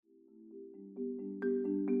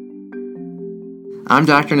I'm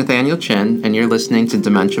Dr. Nathaniel Chin, and you're listening to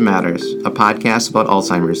Dementia Matters, a podcast about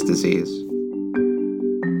Alzheimer's disease.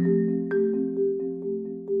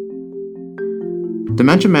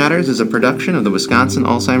 Dementia Matters is a production of the Wisconsin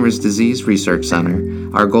Alzheimer's Disease Research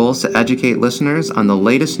Center. Our goal is to educate listeners on the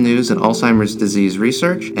latest news in Alzheimer's disease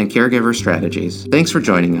research and caregiver strategies. Thanks for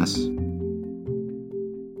joining us.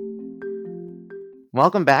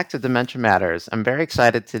 Welcome back to Dementia Matters. I'm very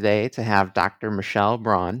excited today to have Dr. Michelle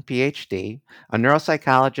Braun, PhD, a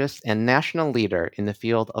neuropsychologist and national leader in the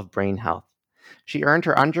field of brain health. She earned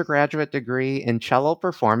her undergraduate degree in cello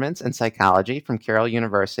performance and psychology from Carroll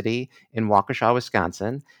University in Waukesha,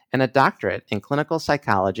 Wisconsin, and a doctorate in clinical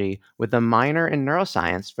psychology with a minor in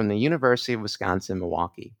neuroscience from the University of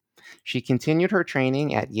Wisconsin-Milwaukee. She continued her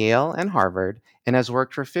training at Yale and Harvard and has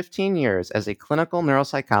worked for 15 years as a clinical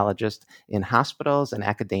neuropsychologist in hospitals and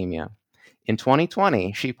academia. In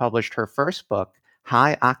 2020, she published her first book,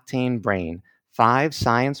 High Octane Brain: 5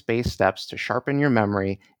 Science-Based Steps to Sharpen Your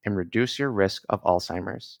Memory and Reduce Your Risk of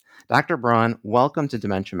Alzheimer's. Dr. Braun, welcome to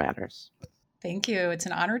Dementia Matters. Thank you. It's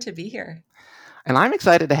an honor to be here. And I'm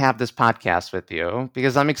excited to have this podcast with you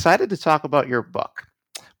because I'm excited to talk about your book.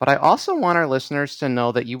 But I also want our listeners to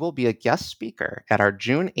know that you will be a guest speaker at our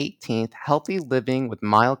June 18th Healthy Living with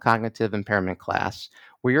Mild Cognitive Impairment class,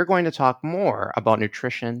 where you're going to talk more about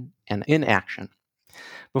nutrition and inaction.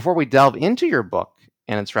 Before we delve into your book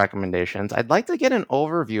and its recommendations, I'd like to get an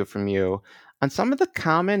overview from you on some of the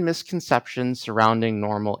common misconceptions surrounding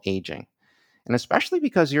normal aging. And especially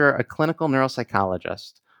because you're a clinical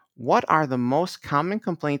neuropsychologist, what are the most common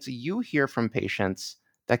complaints you hear from patients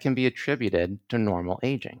that can be attributed to normal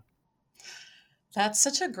aging? That's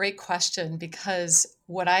such a great question because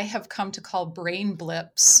what I have come to call brain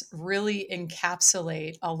blips really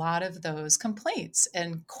encapsulate a lot of those complaints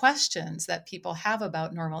and questions that people have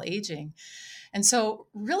about normal aging. And so,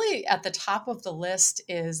 really, at the top of the list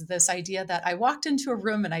is this idea that I walked into a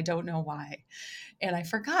room and I don't know why, and I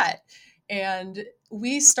forgot. And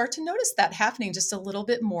we start to notice that happening just a little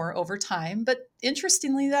bit more over time. But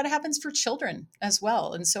interestingly, that happens for children as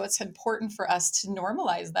well. And so it's important for us to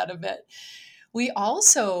normalize that a bit. We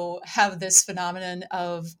also have this phenomenon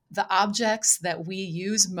of the objects that we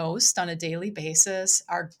use most on a daily basis,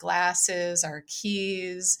 our glasses, our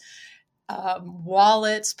keys,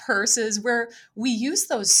 wallets, purses, where we use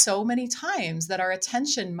those so many times that our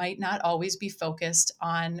attention might not always be focused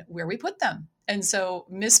on where we put them. And so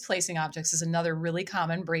misplacing objects is another really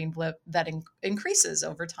common brain blip that increases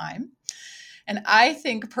over time. And I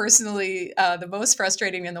think personally, the most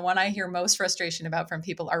frustrating and the one I hear most frustration about from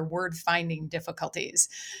people are word finding difficulties.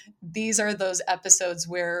 These are those episodes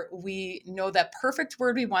where we know that perfect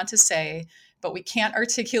word we want to say, but we can't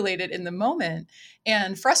articulate it in the moment.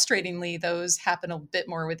 And frustratingly, those happen a bit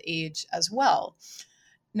more with age as well.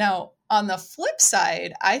 Now, on the flip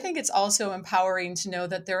side, I think it's also empowering to know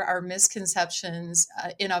that there are misconceptions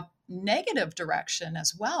in a negative direction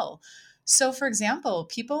as well. So, for example,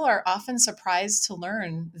 people are often surprised to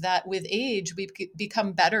learn that with age, we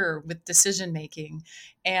become better with decision making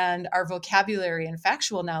and our vocabulary and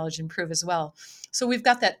factual knowledge improve as well. So, we've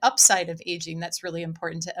got that upside of aging that's really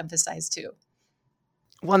important to emphasize too.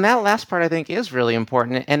 Well, and that last part I think is really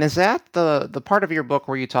important. And is that the part of your book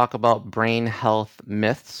where you talk about brain health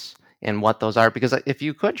myths and what those are? Because if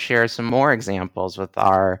you could share some more examples with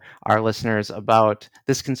our listeners about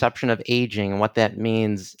this conception of aging and what that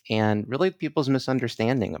means and really people's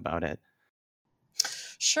misunderstanding about it.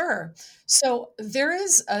 Sure. So there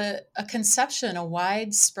is a conception, a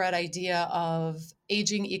widespread idea of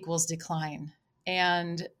aging equals decline.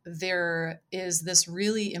 And there is this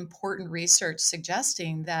really important research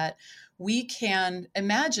suggesting that we can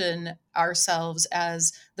imagine ourselves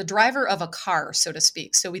as the driver of a car, so to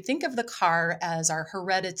speak. So we think of the car as our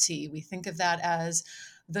heredity. We think of that as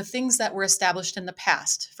the things that were established in the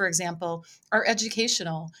past. For example, our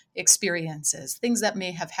educational experiences, things that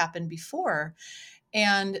may have happened before.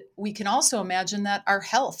 And we can also imagine that our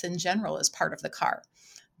health in general is part of the car.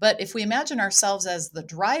 But if we imagine ourselves as the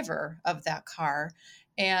driver of that car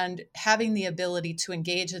and having the ability to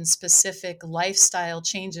engage in specific lifestyle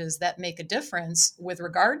changes that make a difference with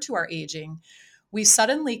regard to our aging, we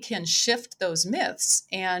suddenly can shift those myths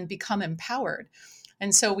and become empowered.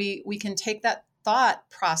 And so we can take that thought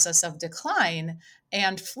process of decline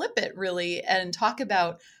and flip it really and talk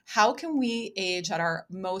about how can we age at our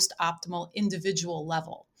most optimal individual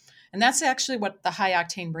level. And that's actually what the high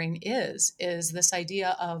octane brain is this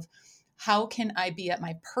idea of how can I be at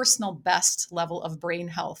my personal best level of brain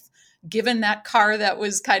health, given that car that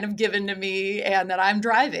was kind of given to me and that I'm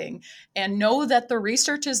driving, and know that the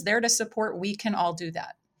research is there to support we can all do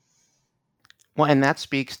that. Well, and that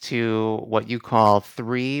speaks to what you call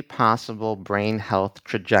three possible brain health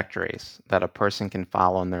trajectories that a person can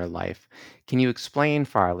follow in their life. Can you explain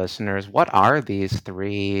for our listeners what are these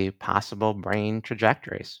three possible brain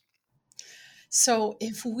trajectories? So,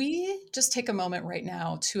 if we just take a moment right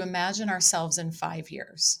now to imagine ourselves in 5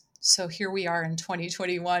 years. So, here we are in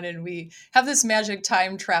 2021, and we have this magic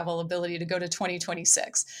time travel ability to go to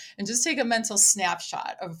 2026 and just take a mental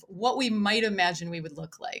snapshot of what we might imagine we would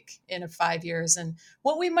look like in 5 years and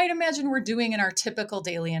what we might imagine we're doing in our typical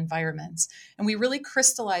daily environments. And we really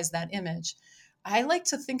crystallize that image. I like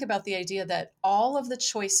to think about the idea that all of the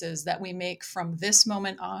choices that we make from this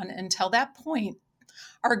moment on until that point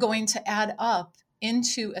are going to add up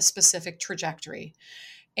into a specific trajectory.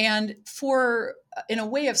 And for, in a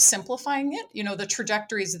way of simplifying it, the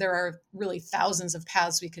trajectories, there are really thousands of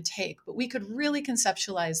paths we could take, but we could really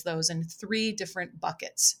conceptualize those in three different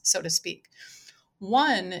buckets, so to speak.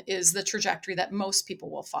 One is the trajectory that most people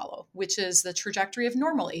will follow, which is the trajectory of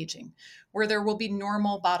normal aging, where there will be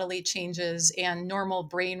normal bodily changes and normal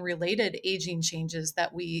brain related aging changes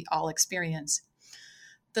that we all experience.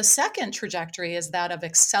 The second trajectory is that of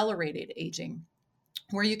accelerated aging,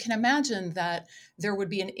 where you can imagine that there would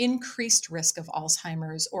be an increased risk of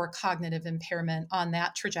Alzheimer's or cognitive impairment on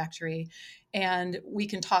that trajectory. And we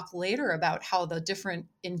can talk later about how the different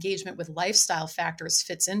engagement with lifestyle factors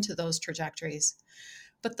fits into those trajectories.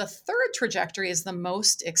 But the third trajectory is the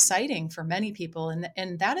most exciting for many people,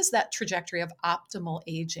 and that is that trajectory of optimal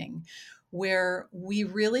aging, where we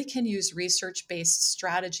really can use research based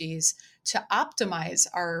strategies to optimize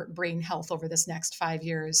our brain health over this next 5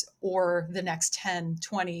 years or the next 10,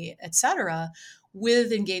 20, et cetera,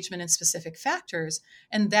 with engagement in specific factors.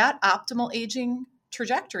 And that optimal aging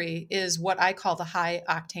trajectory is what I call the high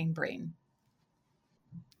octane brain.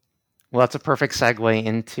 Well, that's a perfect segue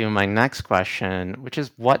into my next question, which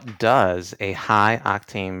is what does a high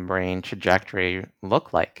octane brain trajectory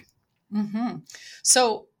look like? Mm-hmm.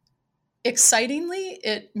 So, excitingly,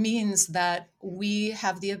 it means that we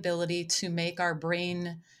have the ability to make our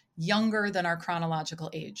brain younger than our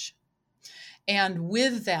chronological age. And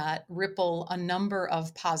with that, ripple a number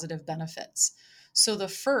of positive benefits. So, the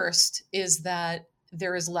first is that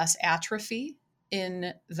there is less atrophy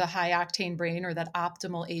in the high octane brain or that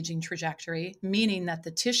optimal aging trajectory, meaning that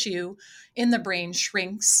the tissue in the brain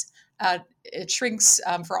shrinks. It shrinks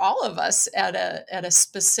for all of us at a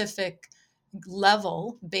specific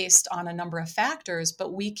level based on a number of factors,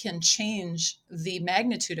 but we can change the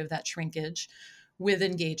magnitude of that shrinkage with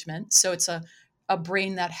engagement. So it's a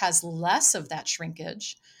brain that has less of that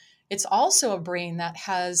shrinkage. It's also a brain that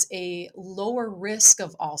has a lower risk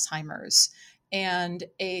of Alzheimer's and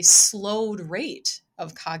a slowed rate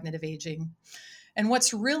of cognitive aging. And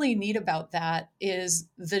what's really neat about that is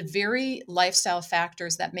the very lifestyle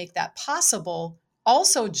factors that make that possible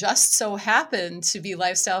also just so happen to be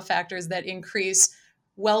lifestyle factors that increase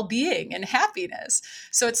well-being and happiness.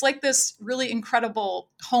 So it's like this really incredible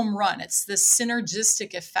home run. It's this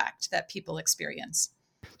synergistic effect that people experience.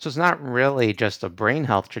 So it's not really just a brain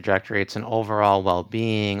health trajectory, it's an overall well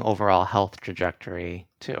being, overall health trajectory,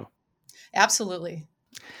 too. Absolutely.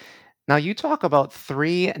 Now, you talk about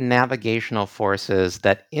three navigational forces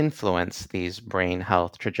that influence these brain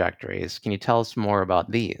health trajectories. Can you tell us more about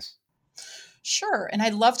these? Sure. And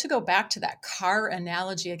I'd love to go back to that car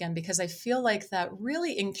analogy again, because I feel like that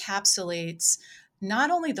really encapsulates not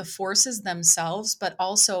only the forces themselves, but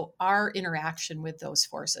also our interaction with those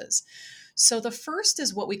forces. So the first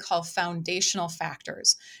is what we call foundational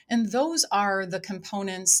factors. And those are the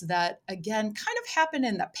components that, again, kind of happen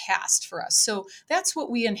in the past for us. So that's what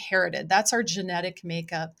we inherited, that's our genetic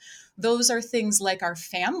makeup. Those are things like our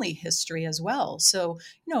family history as well. So,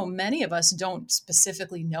 many of us don't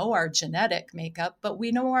specifically know our genetic makeup, but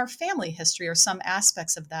we know our family history or some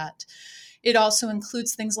aspects of that. It also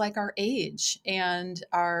includes things like our age and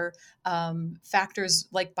our factors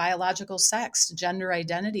like biological sex, gender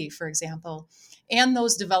identity, for example, and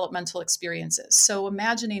those developmental experiences. So,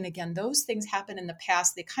 imagining again, those things happen in the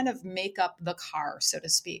past, they kind of make up the car, so to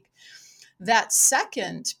speak. That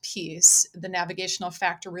second piece, the navigational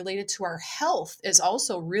factor related to our health, is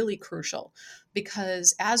also really crucial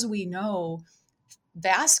because, as we know,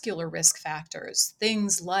 vascular risk factors,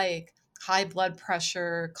 things like high blood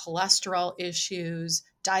pressure, cholesterol issues,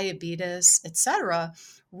 diabetes, etc.,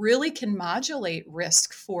 really can modulate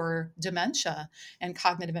risk for dementia and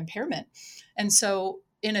cognitive impairment. And so,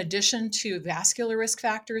 in addition to vascular risk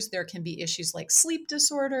factors, there can be issues like sleep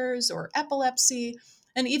disorders or epilepsy,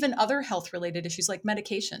 and even other health related issues like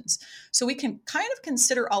medications. So, we can kind of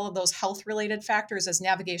consider all of those health related factors as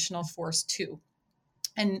navigational force two.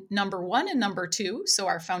 And number one and number two, so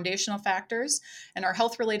our foundational factors and our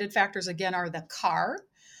health related factors, again, are the car.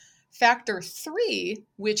 Factor three,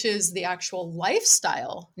 which is the actual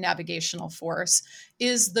lifestyle navigational force,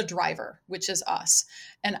 is the driver, which is us.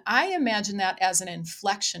 And I imagine that as an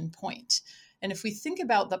inflection point. And if we think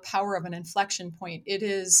about the power of an inflection point, it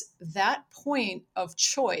is that point of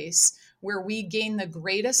choice where we gain the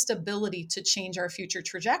greatest ability to change our future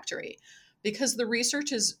trajectory. Because the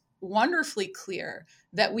research is wonderfully clear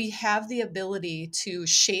that we have the ability to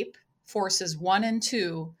shape forces one and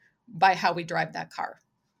two by how we drive that car.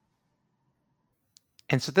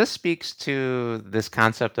 And so this speaks to this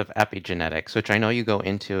concept of epigenetics, which I know you go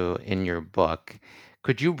into in your book.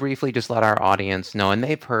 Could you briefly just let our audience know, and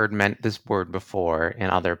they've heard this word before in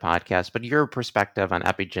other podcasts, but your perspective on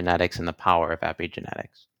epigenetics and the power of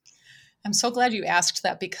epigenetics? I'm so glad you asked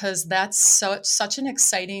that because that's such an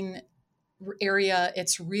exciting area.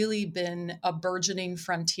 It's really been a burgeoning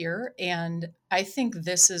frontier. And I think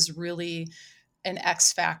this is really an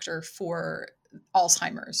X factor for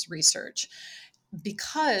Alzheimer's research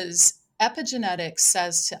because epigenetics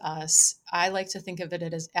says to us, I like to think of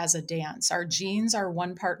it as a dance. Our genes are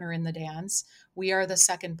one partner in the dance. We are the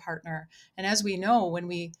second partner. And as we know, when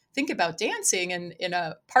we think about dancing and in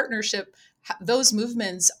a partnership, those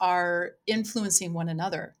movements are influencing one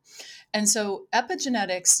another. And so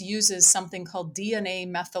epigenetics uses something called DNA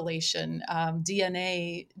methylation,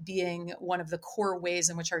 DNA being one of the core ways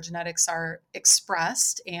in which our genetics are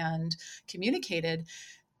expressed and communicated.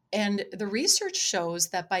 And the research shows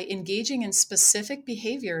that by engaging in specific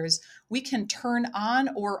behaviors, we can turn on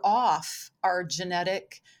or off our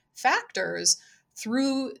genetic factors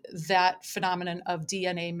through that phenomenon of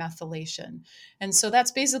DNA methylation. And so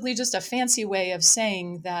that's basically just a fancy way of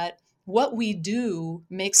saying that what we do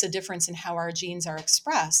makes a difference in how our genes are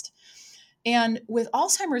expressed. And with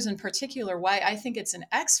Alzheimer's in particular, why I think it's an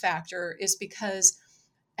X factor is because,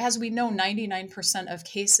 as we know, 99% of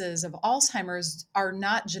cases of Alzheimer's are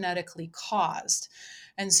not genetically caused.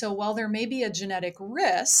 And so while there may be a genetic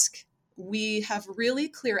risk, we have really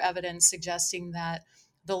clear evidence suggesting that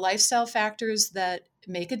the lifestyle factors that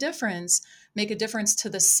make a difference to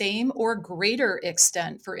the same or greater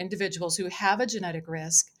extent for individuals who have a genetic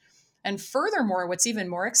risk. And furthermore, what's even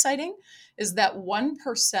more exciting is that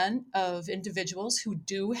 1% of individuals who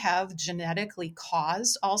do have genetically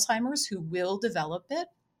caused Alzheimer's, who will develop it,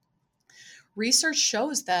 research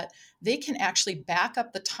shows that they can actually back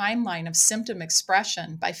up the timeline of symptom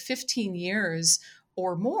expression by 15 years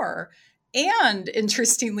or more. And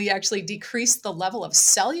interestingly, actually decrease the level of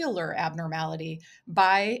cellular abnormality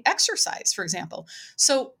by exercise, for example.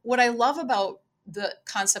 So, what I love about the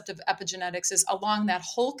concept of epigenetics is along that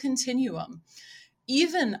whole continuum,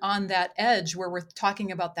 even on that edge where we're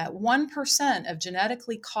talking about that 1% of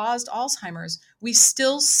genetically caused Alzheimer's, we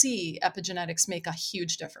still see epigenetics make a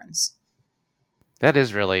huge difference. That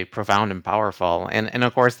is really profound and powerful. And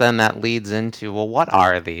of course, then that leads into, well, what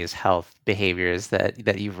are these health behaviors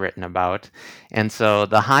that you've written about? And so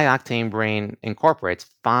the high octane brain incorporates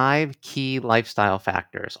 5 key lifestyle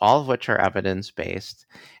factors, all of which are evidence-based.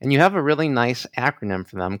 And you have a really nice acronym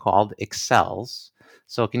for them called EXCELS.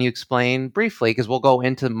 So can you explain briefly, because we'll go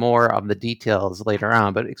into more of the details later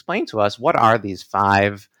on, but explain to us, what are these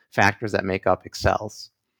 5 factors that make up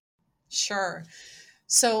EXCELS? Sure.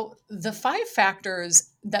 So the 5 factors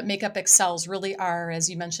that make up EXCELS really are, as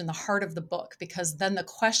you mentioned, the heart of the book, because then the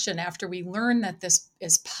question, after we learn that this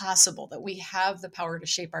is possible, that we have the power to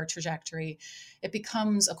shape our trajectory, it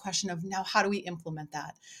becomes a question of now, how do we implement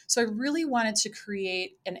that? So I really wanted to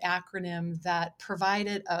create an acronym that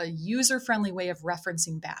provided a user-friendly way of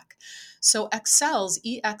referencing back. So EXCELS,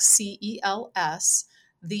 EXCELS,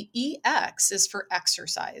 the EX is for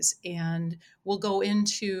exercise, and we'll go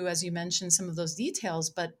into, as you mentioned, some of those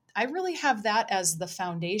details, but I really have that as the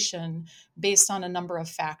foundation based on a number of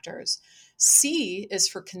factors. C is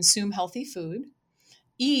for consume healthy food.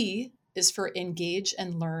 E is for engage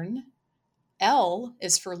and learn. L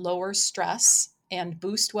is for lower stress and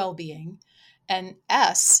boost well-being. And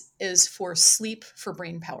S is for sleep for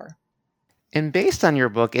brain power. And based on your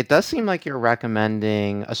book, it does seem like you're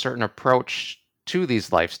recommending a certain approach to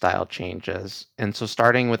these lifestyle changes. And so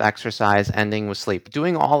starting with exercise, ending with sleep,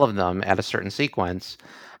 doing all of them at a certain sequence.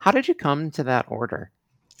 How did you come to that order?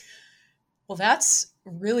 Well, that's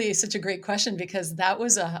really such a great question because that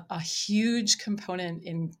was a huge component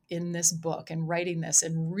in this book and writing this.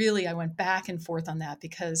 And really, I went back and forth on that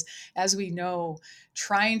because, as we know,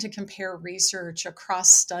 trying to compare research across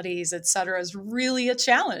studies, et cetera, is really a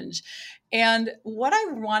challenge. And what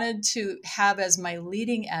I wanted to have as my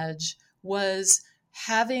leading edge was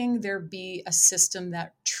having there be a system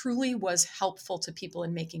that truly was helpful to people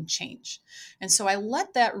in making change. And so I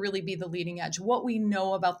let that really be the leading edge, what we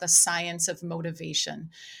know about the science of motivation.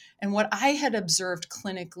 And what I had observed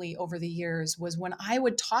clinically over the years was when I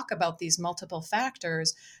would talk about these multiple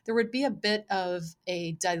factors, there would be a bit of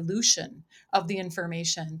a dilution of the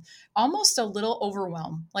information, almost a little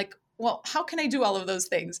overwhelm, like, well, how can I do all of those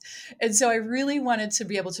things? And so I really wanted to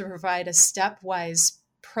be able to provide a stepwise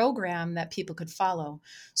program that people could follow.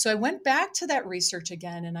 So I went back to that research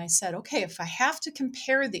again and I said, okay, if I have to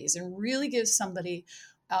compare these and really give somebody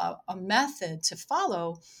a method to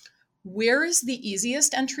follow, where is the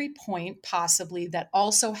easiest entry point possibly that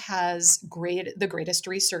also has the greatest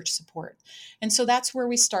research support? And so that's where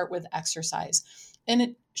we start with exercise.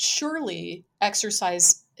 And surely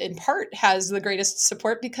exercise in part has the greatest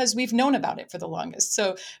support because we've known about it for the longest.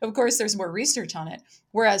 So of course there's more research on it.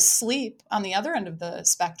 Whereas sleep on the other end of the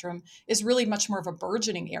spectrum is really much more of a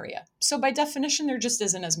burgeoning area. So by definition, there just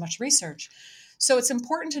isn't as much research. So it's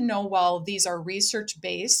important to know while these are research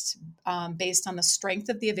based, based on the strength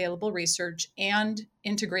of the available research and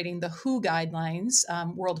integrating the WHO guidelines,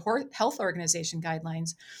 World Health Organization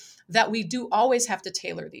guidelines, that we do always have to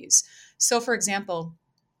tailor these. So for example,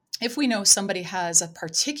 if we know somebody has a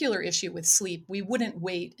particular issue with sleep, we wouldn't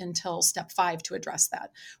wait until step 5 to address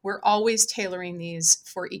that. We're always tailoring these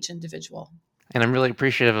for each individual. And I'm really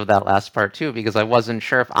appreciative of that last part too, because I wasn't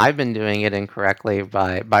sure if I've been doing it incorrectly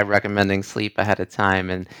by recommending sleep ahead of time.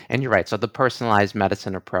 And you're right. So the personalized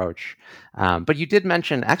medicine approach. But you did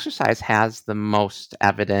mention exercise has the most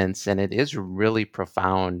evidence, and it is really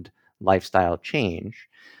profound lifestyle change.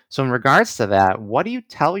 So in regards to that, what do you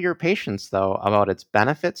tell your patients though about its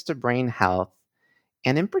benefits to brain health?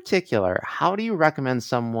 And in particular, how do you recommend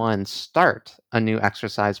someone start a new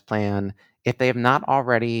exercise plan if they have not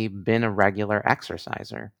already been a regular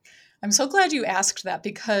exerciser? I'm so glad you asked that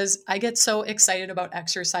because I get so excited about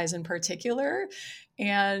exercise in particular.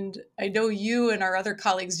 And I know you and our other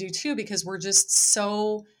colleagues do too, because we're just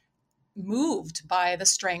so moved by the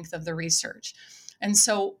strength of the research. And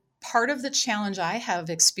so part of the challenge I have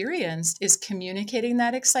experienced is communicating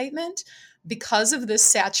that excitement because of this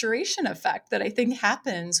saturation effect that I think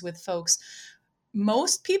happens with folks.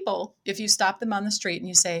 Most people, if you stop them on the street and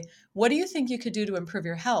you say, what do you think you could do to improve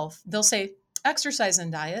your health? They'll say, exercise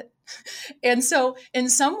and diet. And so, in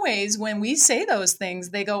some ways, when we say those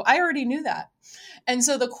things, they go, I already knew that. And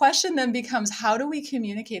so the question then becomes, how do we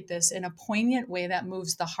communicate this in a poignant way that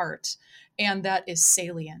moves the heart and that is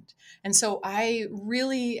salient? And so I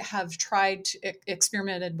really have tried to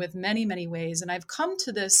experimented with many, many ways. And I've come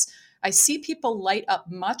to this, I see people light up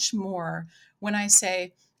much more when I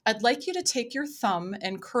say, I'd like you to take your thumb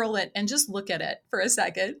and curl it and just look at it for a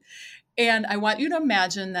second. And I want you to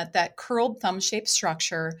imagine that that curled thumb-shaped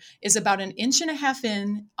structure is about 1.5 inches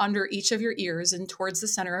in under each of your ears and towards the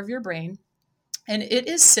center of your brain. And it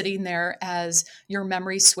is sitting there as your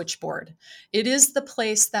memory switchboard. It is the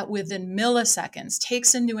place that within milliseconds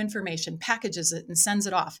takes in new information, packages it, and sends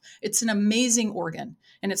it off. It's an amazing organ,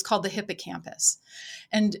 and it's called the hippocampus.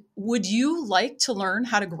 And would you like to learn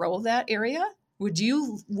how to grow that area?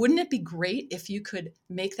 Wouldn't it be great if you could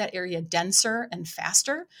make that area denser and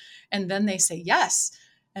faster? And then they say yes.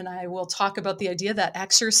 And I will talk about the idea that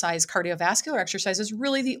exercise, cardiovascular exercise, is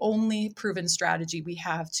really the only proven strategy we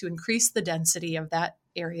have to increase the density of that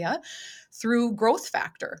area through growth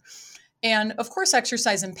factor. And of course,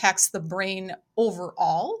 exercise impacts the brain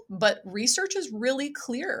overall, but research is really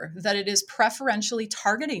clear that it is preferentially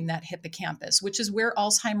targeting that hippocampus, which is where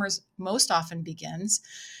Alzheimer's most often begins,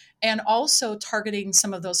 and also targeting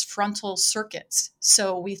some of those frontal circuits.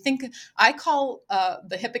 So I call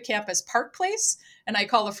the hippocampus Park Place, and I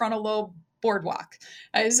call the frontal lobe Boardwalk.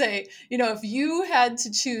 I say, if you had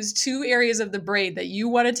to choose 2 areas of the brain that you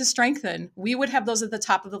wanted to strengthen, we would have those at the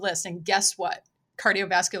top of the list. And guess what?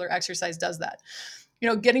 Cardiovascular exercise does that.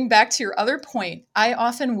 Getting back to your other point, I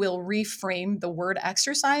often will reframe the word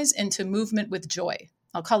exercise into movement with joy.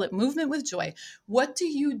 I'll call it movement with joy. What do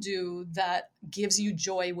you do that gives you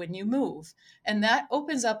joy when you move? And that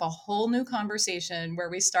opens up a whole new conversation where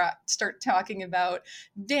we start talking about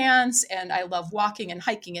dance, and I love walking and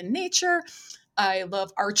hiking in nature. I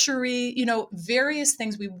love archery, various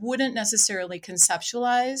things we wouldn't necessarily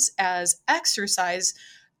conceptualize as exercise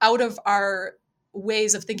out of our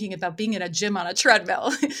ways of thinking about being in a gym on a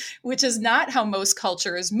treadmill, which is not how most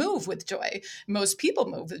cultures move with joy. Most people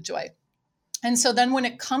move with joy. And so then when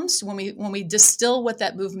it comes to when we distill what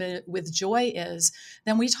that movement with joy is,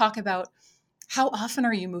 then we talk about how often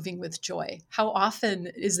are you moving with joy? How often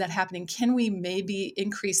is that happening? Can we maybe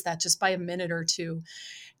increase that just by a minute or two?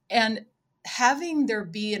 And having there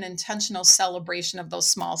be an intentional celebration of those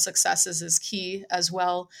small successes is key as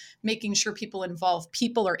well. Making sure people involve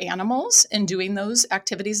people or animals in doing those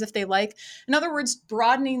activities if they like. In other words,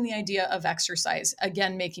 broadening the idea of exercise,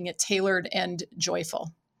 again, making it tailored and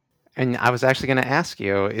joyful. And I was actually going to ask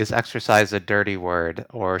you, is exercise a dirty word,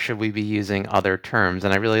 or should we be using other terms?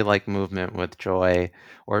 And I really like movement with joy,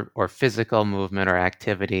 or physical movement or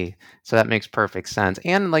activity. So that makes perfect sense.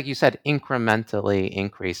 And like you said, incrementally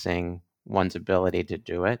increasing one's ability to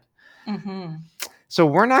do it. Mm-hmm. So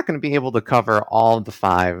we're not going to be able to cover all of the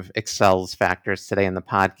 5 Excels factors today in the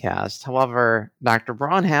podcast. However, Dr.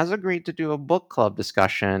 Braun has agreed to do a book club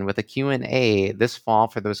discussion with a Q&A this fall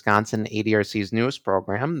for the Wisconsin ADRC's newest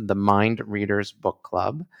program, the Mind Readers Book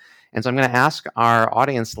Club. And so I'm going to ask our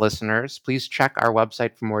audience listeners, please check our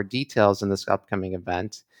website for more details in this upcoming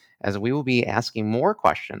event, as we will be asking more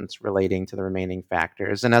questions relating to the remaining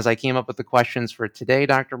factors. And as I came up with the questions for today,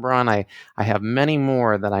 Dr. Braun, I have many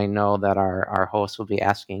more that I know that our hosts will be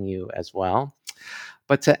asking you as well.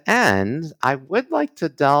 But to end, I would like to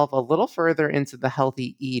delve a little further into the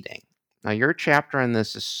healthy eating. Now, your chapter in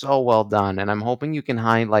this is so well done, and I'm hoping you can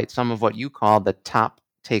highlight some of what you call the top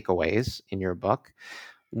takeaways in your book.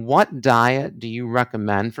 What diet do you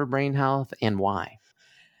recommend for brain health, and why?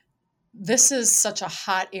 This is such a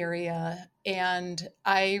hot area, and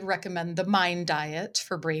I recommend the Mind Diet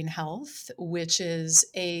for brain health, which is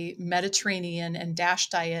a Mediterranean and DASH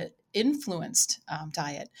diet influenced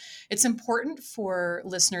diet. It's important for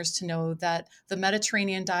listeners to know that the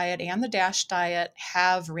Mediterranean diet and the DASH diet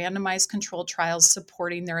have randomized controlled trials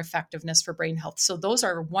supporting their effectiveness for brain health. So those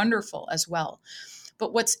are wonderful as well.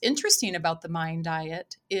 But what's interesting about the Mind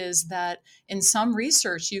Diet is that in some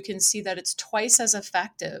research, you can see that it's twice as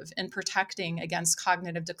effective in protecting against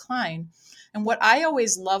cognitive decline. And what I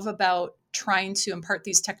always love about trying to impart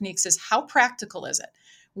these techniques is how practical is it?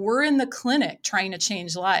 We're in the clinic trying to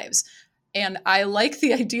change lives. And I like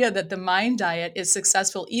the idea that the Mind Diet is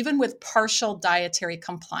successful even with partial dietary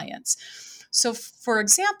compliance. So, for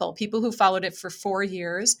example, people who followed it for 4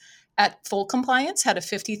 years at full compliance had a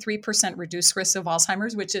 53% reduced risk of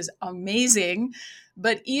Alzheimer's, which is amazing.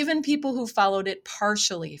 But even people who followed it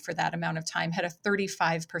partially for that amount of time had a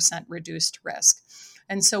 35% reduced risk.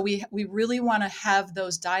 And so we really want to have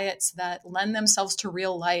those diets that lend themselves to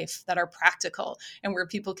real life, that are practical, and where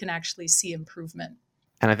people can actually see improvement.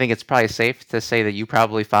 And I think it's probably safe to say that you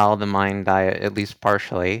probably follow the Mind Diet at least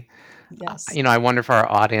partially. Yes. I wonder for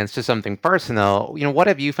our audience, just something personal, what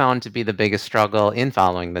have you found to be the biggest struggle in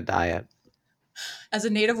following the diet? As a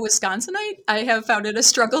native Wisconsinite, I have found it a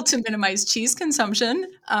struggle to minimize cheese consumption.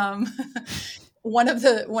 One of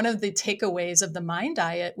the takeaways of the Mind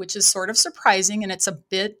Diet, which is sort of surprising and it's a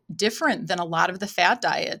bit different than a lot of the fat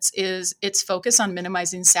diets, is its focus on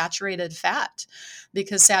minimizing saturated fat,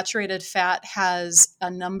 because saturated fat has a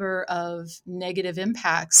number of negative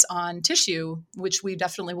impacts on tissue, which we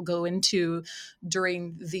definitely will go into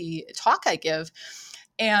during the talk I give.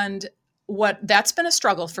 And what that's been a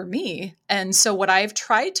struggle for me. And so what I've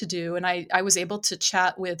tried to do, and I was able to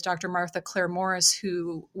chat with Dr. Martha Claire Morris,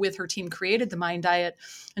 who with her team created the Mind Diet,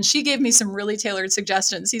 and she gave me some really tailored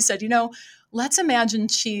suggestions. He said, let's imagine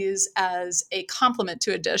cheese as a complement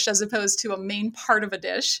to a dish as opposed to a main part of a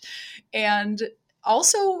dish. And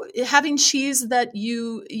also having cheese that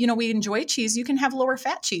we enjoy cheese, you can have lower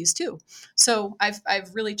fat cheese too. So I've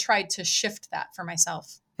really tried to shift that for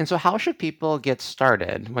myself. And so, how should people get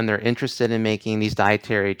started when they're interested in making these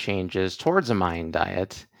dietary changes towards a Mind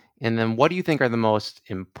Diet? And then, what do you think are the most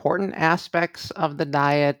important aspects of the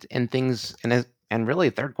diet and things? And really,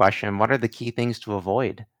 third question, what are the key things to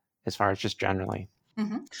avoid as far as just generally?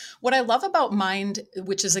 Mm-hmm. What I love about Mind,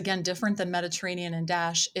 which is again different than Mediterranean and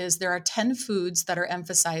DASH, is there are 10 foods that are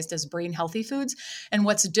emphasized as brain healthy foods. And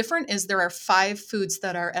what's different is there are 5 foods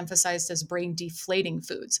that are emphasized as brain deflating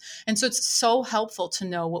foods. And so it's so helpful to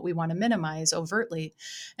know what we want to minimize overtly.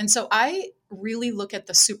 And so I really look at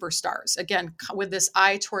the superstars, again, with this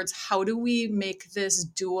eye towards how do we make this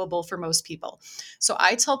doable for most people. So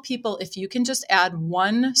I tell people if you can just add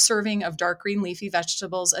 1 serving of dark green leafy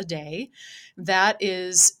vegetables a day, that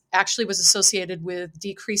is actually was associated with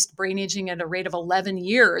decreased brain aging at a rate of 11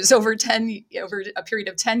 years over a period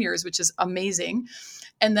of 10 years, which is amazing.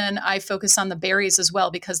 And then I focus on the berries as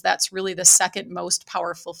well, because that's really the second most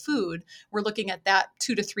powerful food. We're looking at that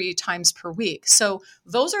 2 to 3 times per week. So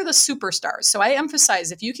those are the superstars. So I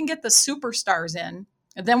emphasize if you can get the superstars in,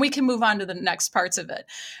 then we can move on to the next parts of it.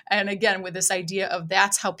 And again, with this idea of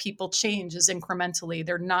that's how people change is incrementally.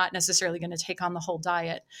 They're not necessarily going to take on the whole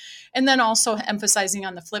diet. And then also emphasizing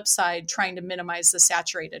on the flip side, trying to minimize the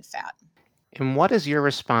saturated fat. And what is your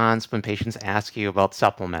response when patients ask you about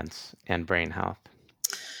supplements and brain health?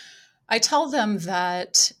 I tell them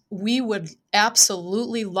that we would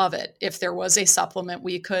absolutely love it if there was a supplement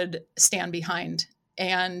we could stand behind,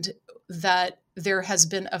 and that there has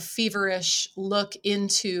been a feverish look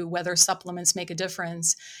into whether supplements make a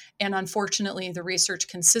difference. And unfortunately, the research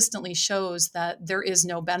consistently shows that there is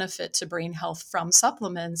no benefit to brain health from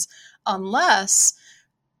supplements unless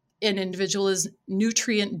an individual is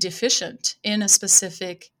nutrient deficient in a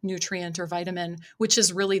specific nutrient or vitamin, which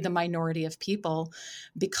is really the minority of people,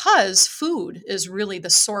 because food is really the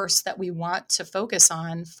source that we want to focus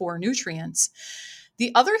on for nutrients.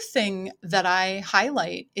 The other thing that I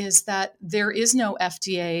highlight is that there is no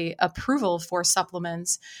FDA approval for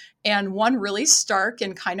supplements. And one really stark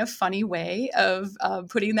and kind of funny way of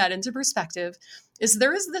putting that into perspective is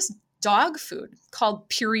there is this dog food called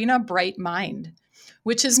Purina Bright Mind,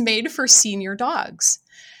 which is made for senior dogs.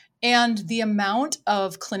 And the amount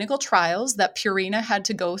of clinical trials that Purina had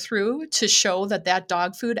to go through to show that that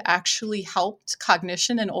dog food actually helped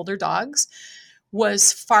cognition in older dogs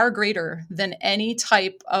was far greater than any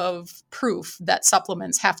type of proof that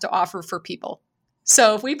supplements have to offer for people.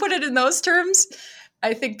 So if we put it in those terms,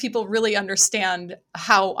 I think people really understand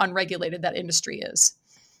how unregulated that industry is.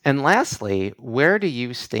 And lastly, where do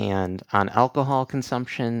you stand on alcohol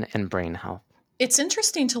consumption and brain health? It's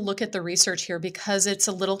interesting to look at the research here because it's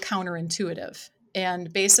a little counterintuitive.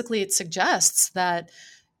 And basically, it suggests that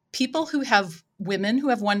women who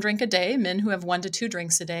have 1 drink a day, men who have 1 to 2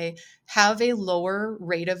 drinks a day, have a lower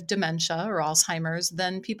rate of dementia or Alzheimer's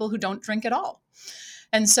than people who don't drink at all.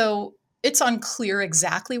 And so it's unclear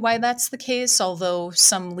exactly why that's the case, although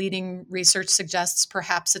some leading research suggests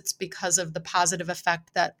perhaps it's because of the positive effect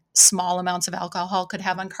that small amounts of alcohol could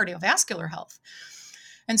have on cardiovascular health.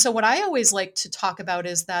 And so what I always like to talk about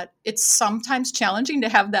is that it's sometimes challenging to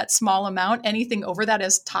have that small amount. Anything over that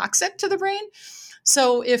is toxic to the brain.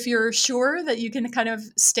 So if you're sure that you can kind of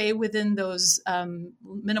stay within those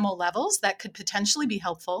minimal levels, that could potentially be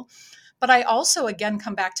helpful. But I also, again,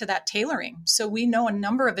 come back to that tailoring. So we know a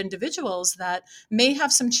number of individuals that may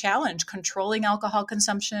have some challenge controlling alcohol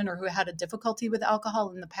consumption or who had a difficulty with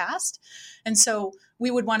alcohol in the past. And so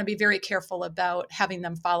we would want to be very careful about having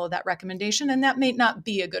them follow that recommendation. And that may not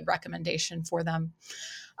be a good recommendation for them.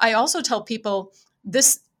 I also tell people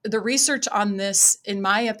the research on this, in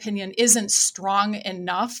my opinion, isn't strong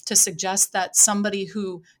enough to suggest that somebody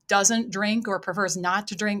who doesn't drink or prefers not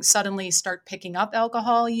to drink suddenly start picking up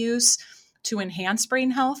alcohol use to enhance brain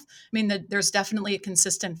health. I mean, there's definitely a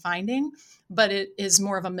consistent finding, but it is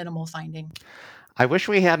more of a minimal finding. I wish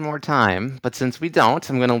we had more time, but since we don't,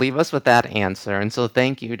 I'm going to leave us with that answer. And so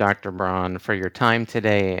thank you, Dr. Braun, for your time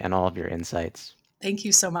today and all of your insights. Thank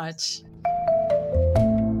you so much.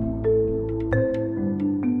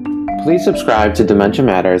 Please subscribe to Dementia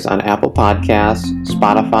Matters on Apple Podcasts,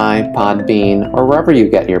 Spotify, Podbean, or wherever you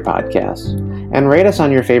get your podcasts. And rate us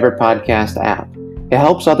on your favorite podcast app. It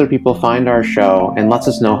helps other people find our show and lets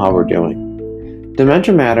us know how we're doing.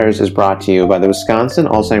 Dementia Matters is brought to you by the Wisconsin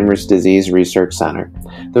Alzheimer's Disease Research Center.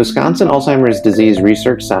 The Wisconsin Alzheimer's Disease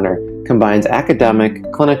Research Center combines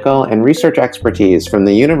academic, clinical, and research expertise from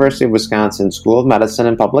the University of Wisconsin School of Medicine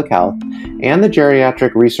and Public Health and the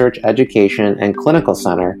Geriatric Research Education and Clinical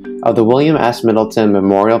Center of the William S. Middleton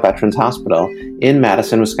Memorial Veterans Hospital in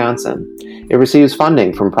Madison, Wisconsin. It receives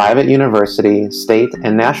funding from private university, state,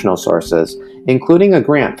 and national sources, including a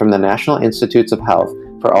grant from the National Institutes of Health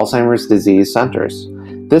for Alzheimer's Disease Centers.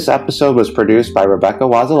 This episode was produced by Rebecca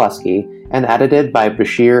Wazaleski and edited by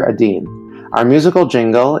Bashir Adine. Our musical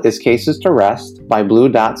jingle is Cases to Rest by Blue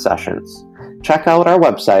Dot Sessions. Check out our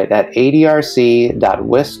website at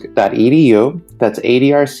adrc.wisc.edu. That's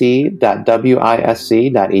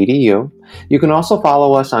adrc.wisc.edu. You can also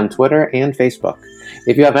follow us on Twitter and Facebook.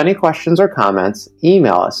 If you have any questions or comments,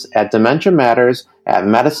 email us at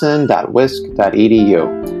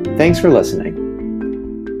dementiamatters@medicine.wisc.edu. Thanks for listening.